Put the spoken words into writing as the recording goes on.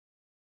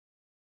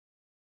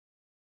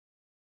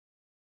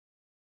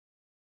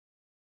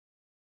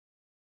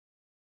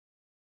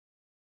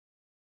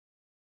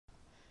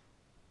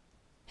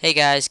Hey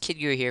guys, Kid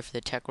Guru here for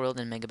the Tech World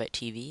and Megabyte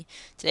TV.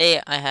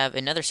 Today I have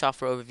another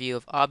software overview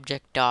of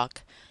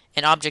Objectdock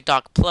and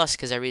Objectdock Plus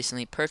because I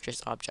recently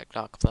purchased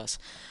Objectdock Plus.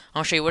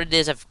 I'll show you what it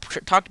is. I've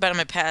talked about it in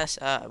my past,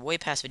 way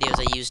past videos.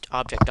 I used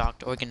Objectdock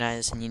to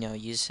organize and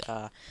use.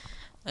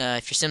 If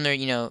you're similar,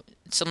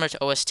 similar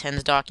to OS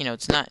 10's dock,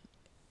 it's not,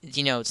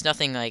 it's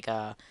nothing like.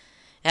 It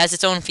has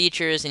its own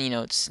features and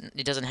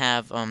it doesn't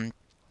have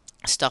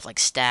stuff like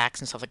stacks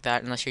and stuff like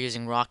that unless you're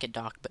using Rocket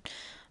Dock. But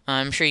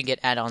I'm sure you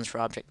get add-ons for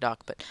Object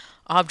Dock. But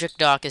Object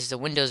Dock is the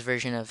Windows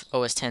version of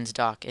OS 10's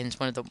dock, and it's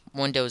one of the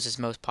Windows'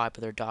 most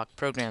popular dock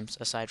programs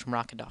aside from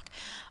Rocket Dock.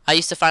 I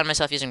used to find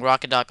myself using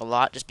Rocket Dock a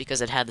lot just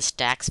because it had the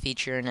stacks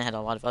feature and it had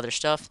a lot of other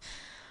stuff.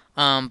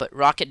 But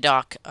Rocket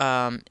Dock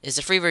is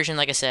a free version,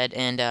 like I said,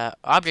 and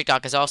Object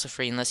Dock is also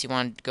free unless you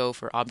want to go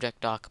for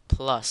Object Dock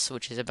Plus,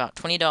 which is about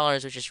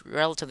 $20, which is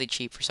relatively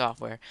cheap for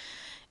software.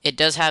 It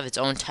does have its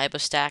own type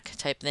of stack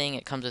type thing.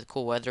 It comes with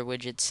cool weather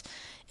widgets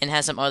and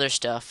has some other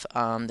stuff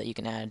that you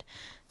can add.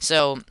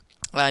 So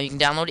you can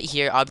download it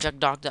here,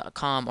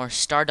 objectdock.com or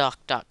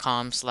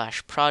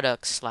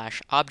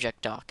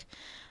stardock.com/products/objectdock.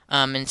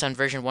 And it's on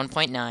version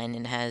 1.9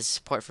 and has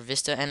support for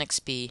Vista and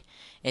XP.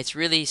 It's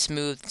really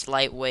smooth, it's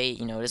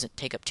lightweight, it doesn't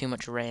take up too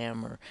much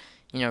RAM or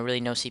really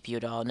no CPU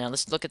at all. Now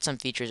let's look at some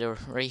features.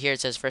 Right here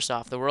it says, first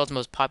off, the world's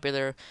most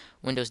popular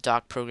Windows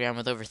dock program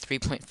with over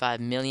 3.5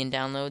 million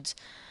downloads.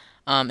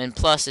 And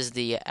Plus is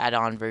the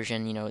add-on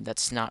version,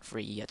 that's not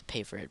free, you have to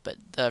pay for it. But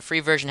the free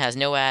version has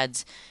no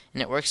ads,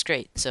 and it works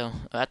great. So,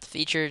 at the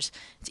features,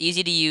 it's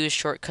easy to use,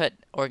 shortcut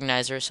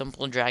organizer,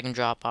 simple drag and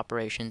drop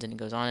operations, and it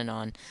goes on and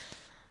on.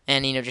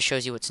 And, just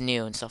shows you what's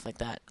new and stuff like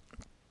that.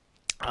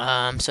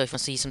 So if you want to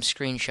see some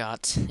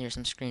screenshots, here's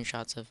some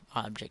screenshots of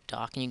Object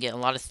Dock, and you get a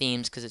lot of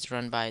themes because it's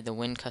run by the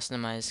Win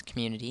Customized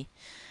community.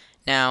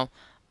 Now,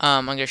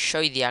 I'm going to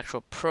show you the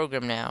actual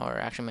program now, or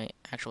actually my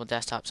actual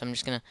desktop. So I'm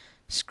just going to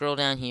scroll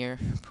down here,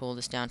 pull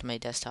this down to my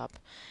desktop,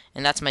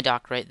 and that's my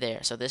dock right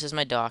there. So this is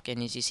my dock,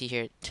 and as you see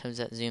here, it does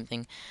that zoom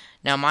thing.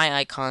 Now my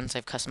icons,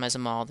 I've customized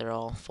them all. They're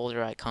all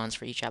folder icons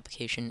for each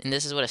application, and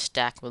this is what a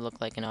stack would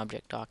look like in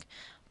Object Dock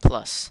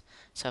Plus.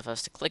 So if I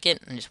was to click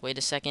it and just wait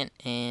a second,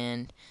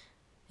 and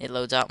it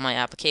loads out my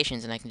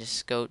applications, and I can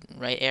just go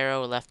right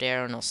arrow, left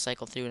arrow, and it'll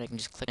cycle through, and I can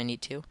just click I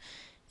need to,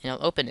 and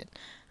it'll open it.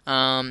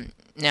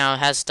 Now it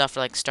has stuff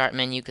like start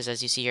menu, because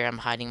as you see here, I'm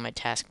hiding my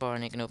taskbar,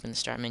 and I can open the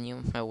start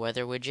menu, my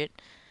weather widget.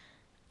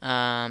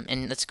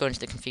 And let's go into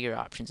the configure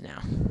options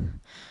now.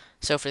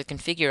 So for the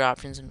configure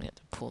options, I'm going to have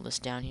to pull this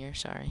down here,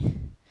 sorry.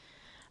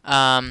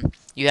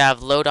 You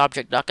have load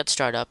object dock at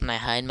startup, and I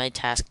hide my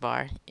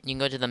taskbar. You can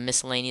go to the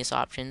miscellaneous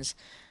options.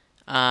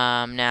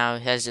 Now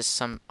it has just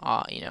some,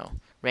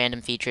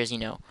 random features,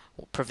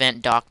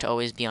 prevent dock to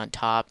always be on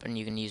top, and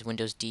you can use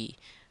Windows key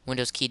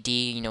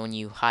D, when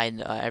you hide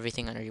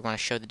everything or you want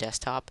to show the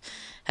desktop.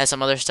 Has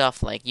some other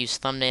stuff like use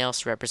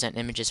thumbnails to represent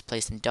images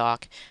placed in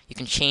dock. You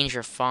can change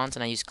your font,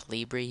 and I use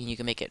Calibri, and you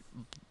can make it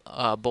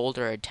bold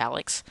or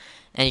italics,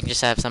 and you can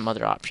just have some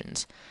other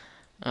options.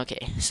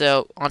 Okay,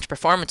 so on to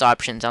performance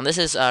options. Now this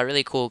is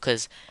really cool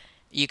because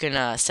you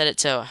can set it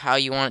to how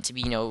you want it to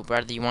be,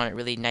 whether you want it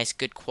really nice,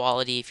 good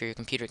quality, if your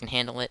computer can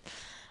handle it.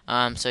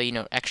 So,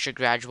 extra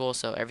gradual,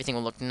 so everything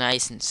will look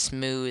nice and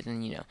smooth,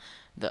 and,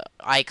 the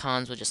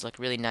icons will just look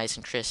really nice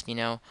and crisp,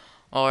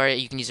 Or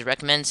you can use the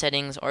recommend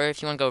settings, or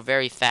if you want to go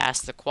very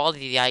fast, the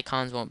quality of the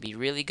icons won't be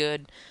really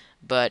good,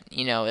 but,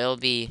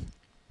 it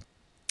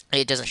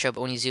doesn't show,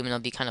 but when you zoom in,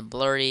 it'll be kind of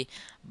blurry,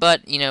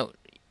 but,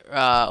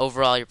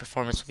 overall your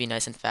performance will be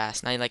nice and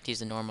fast, and I like to use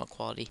the normal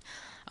quality.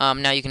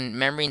 Now you can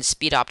memory and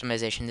speed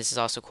optimization. This is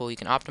also cool. You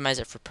can optimize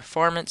it for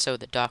performance, so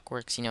the dock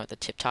works, at the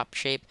tip-top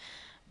shape.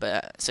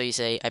 But so you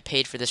say, I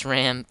paid for this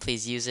RAM,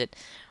 please use it.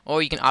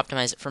 Or you can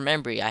optimize it for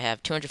memory. I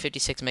have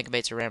 256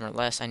 megabytes of RAM or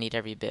less. I need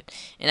every bit,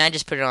 and I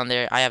just put it on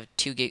there. I have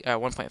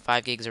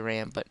 1.5 gigs of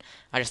RAM, but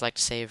I just like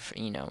to save,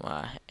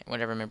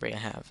 whatever memory I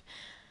have.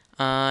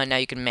 Now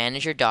you can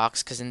manage your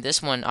docks, because in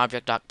this one,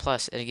 Object Dock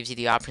Plus, it gives you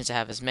the option to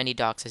have as many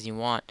docks as you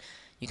want.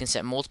 You can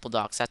set multiple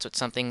docks. That's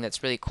something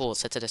that's really cool. It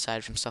sets it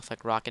aside from stuff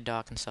like Rocket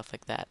Dock and stuff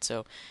like that.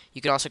 So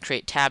you can also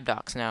create tab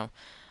docks. Now,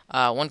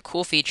 one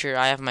cool feature,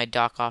 I have my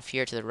dock off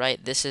here to the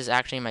right. This is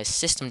actually my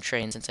system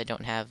tray, and since I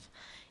don't have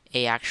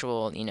a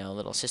actual,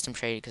 little system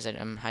tray because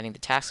I'm hiding the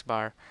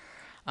taskbar,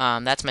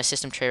 that's my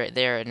system tray right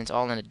there, and it's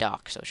all in a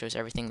dock, so it shows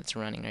everything that's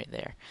running right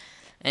there.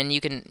 And you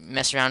can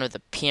mess around with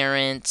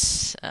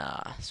appearance.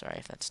 Sorry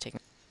if that's taking.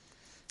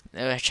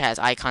 Which has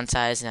icon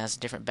size and has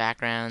different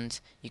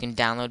backgrounds. You can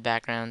download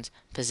backgrounds.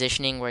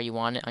 Positioning where you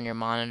want it on your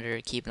monitor,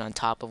 keep it on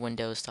top of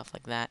Windows, stuff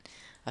like that.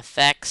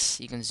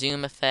 Effects, you can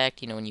zoom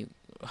effect, when you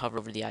hover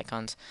over the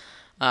icons.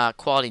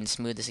 Quality and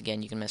smoothness,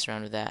 again, you can mess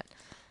around with that.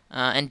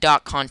 And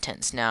dock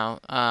contents now.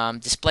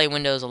 Display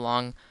windows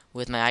along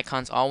with my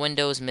icons. All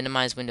windows,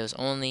 minimize windows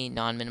only,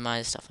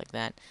 non-minimize, stuff like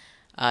that.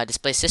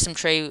 Display system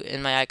tray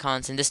in my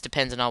icons, and this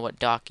depends on what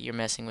dock you're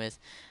messing with.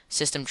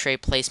 System tray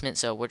placement,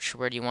 so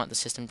where do you want the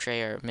system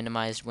tray or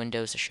minimized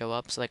windows to show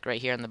up. So like right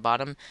here on the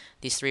bottom,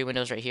 these three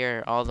windows right here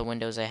are all the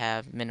windows I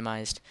have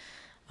minimized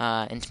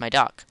into my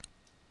dock.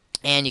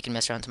 and you can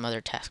mess around with some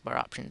other taskbar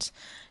options.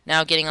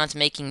 Now getting on to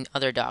making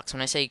other docks.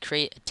 When I say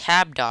create a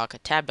tab dock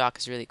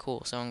is really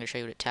cool. So I'm going to show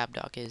you what a tab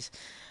dock is.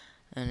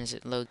 And as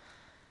it loads,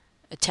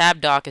 a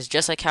tab dock is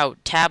just like how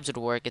tabs would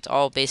work. It's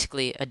all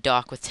basically a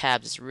dock with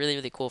tabs. It's really,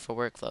 really cool for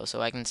workflow.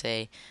 So I can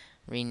say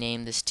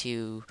rename this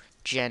to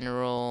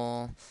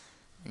general,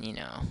 and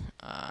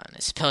I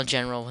spell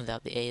general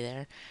without the A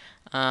there.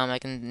 I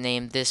can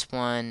name this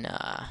one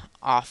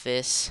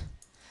office,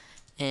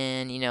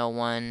 and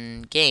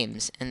one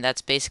games, and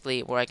that's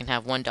basically where I can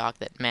have one dock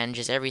that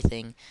manages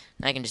everything,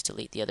 and I can just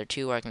delete the other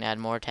two, or I can add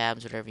more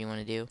tabs, whatever you want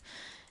to do.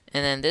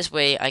 And then this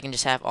way I can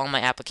just have all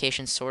my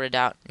applications sorted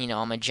out,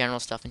 all my general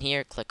stuff in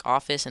here. Click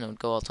Office and it would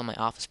go all to my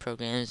Office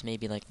programs,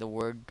 maybe like the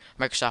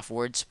Microsoft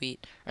Word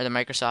suite or the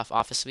Microsoft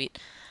Office suite.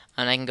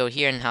 And I can go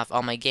here and have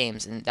all my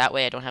games, and that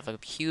way I don't have a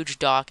huge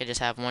dock. I just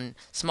have one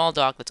small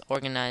dock that's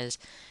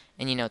organized,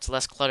 and it's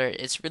less clutter.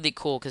 It's really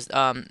cool because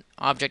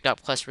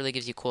Object.Plus Plus really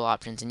gives you cool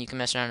options, and you can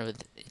mess around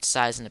with its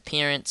size and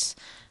appearance,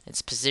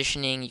 its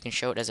positioning. You can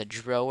show it as a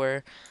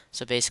drawer,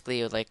 so basically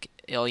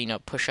it'll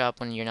push up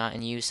when you're not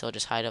in use. So it'll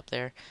just hide up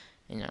there.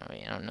 I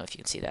don't know if you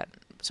can see that.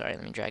 Sorry,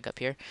 let me drag up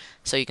here,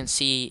 so you can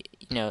see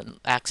it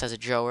acts as a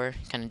drawer.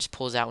 Kind of just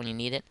pulls out when you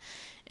need it,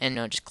 and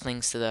it just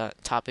clings to the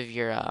top of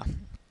your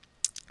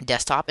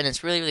desktop, and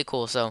it's really, really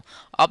cool. So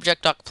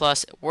Objectdock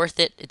Plus, worth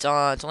it. It's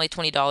only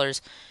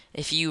 $20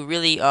 if you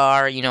really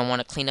are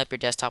want to clean up your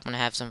desktop, want to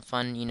have some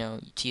fun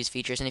to use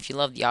features. And if you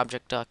love the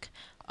Objectdock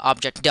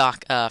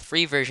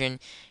free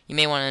version, you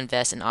may want to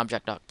invest in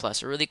Objectdock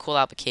Plus. A really cool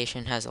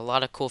application, has a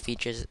lot of cool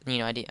features.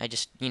 I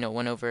just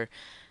went over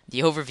the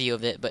overview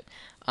of it, but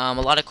a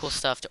lot of cool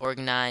stuff to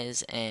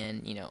organize,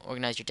 and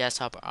organize your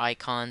desktop, or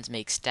icons,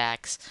 make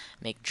stacks,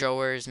 make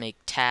drawers, make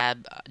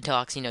tab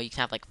docks. You can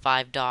have like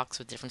 5 docks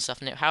with different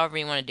stuff in it. However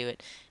you want to do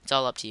it, it's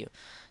all up to you.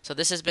 So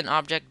this has been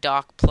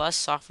Objectdock Plus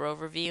software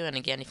overview, and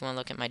again, if you want to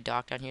look at my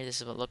dock down here, this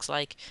is what it looks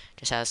like.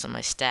 Just has some of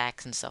my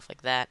stacks and stuff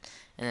like that,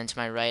 and then to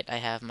my right I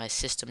have my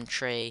system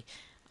tray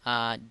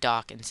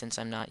dock, and since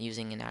I'm not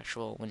using an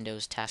actual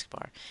Windows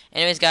taskbar.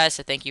 Anyways, guys,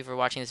 so thank you for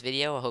watching this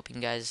video. I hope you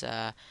guys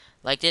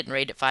liked it, and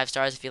rate it 5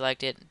 stars if you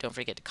liked it. Don't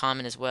forget to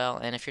comment as well,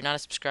 and if you're not a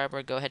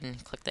subscriber, go ahead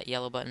and click that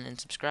yellow button and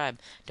subscribe.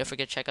 Don't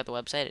forget to check out the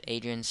website at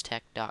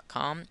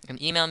adrianstech.com,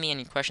 and email me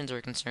any questions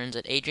or concerns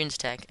at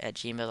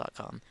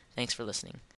adrianstech@gmail.com. Thanks for listening.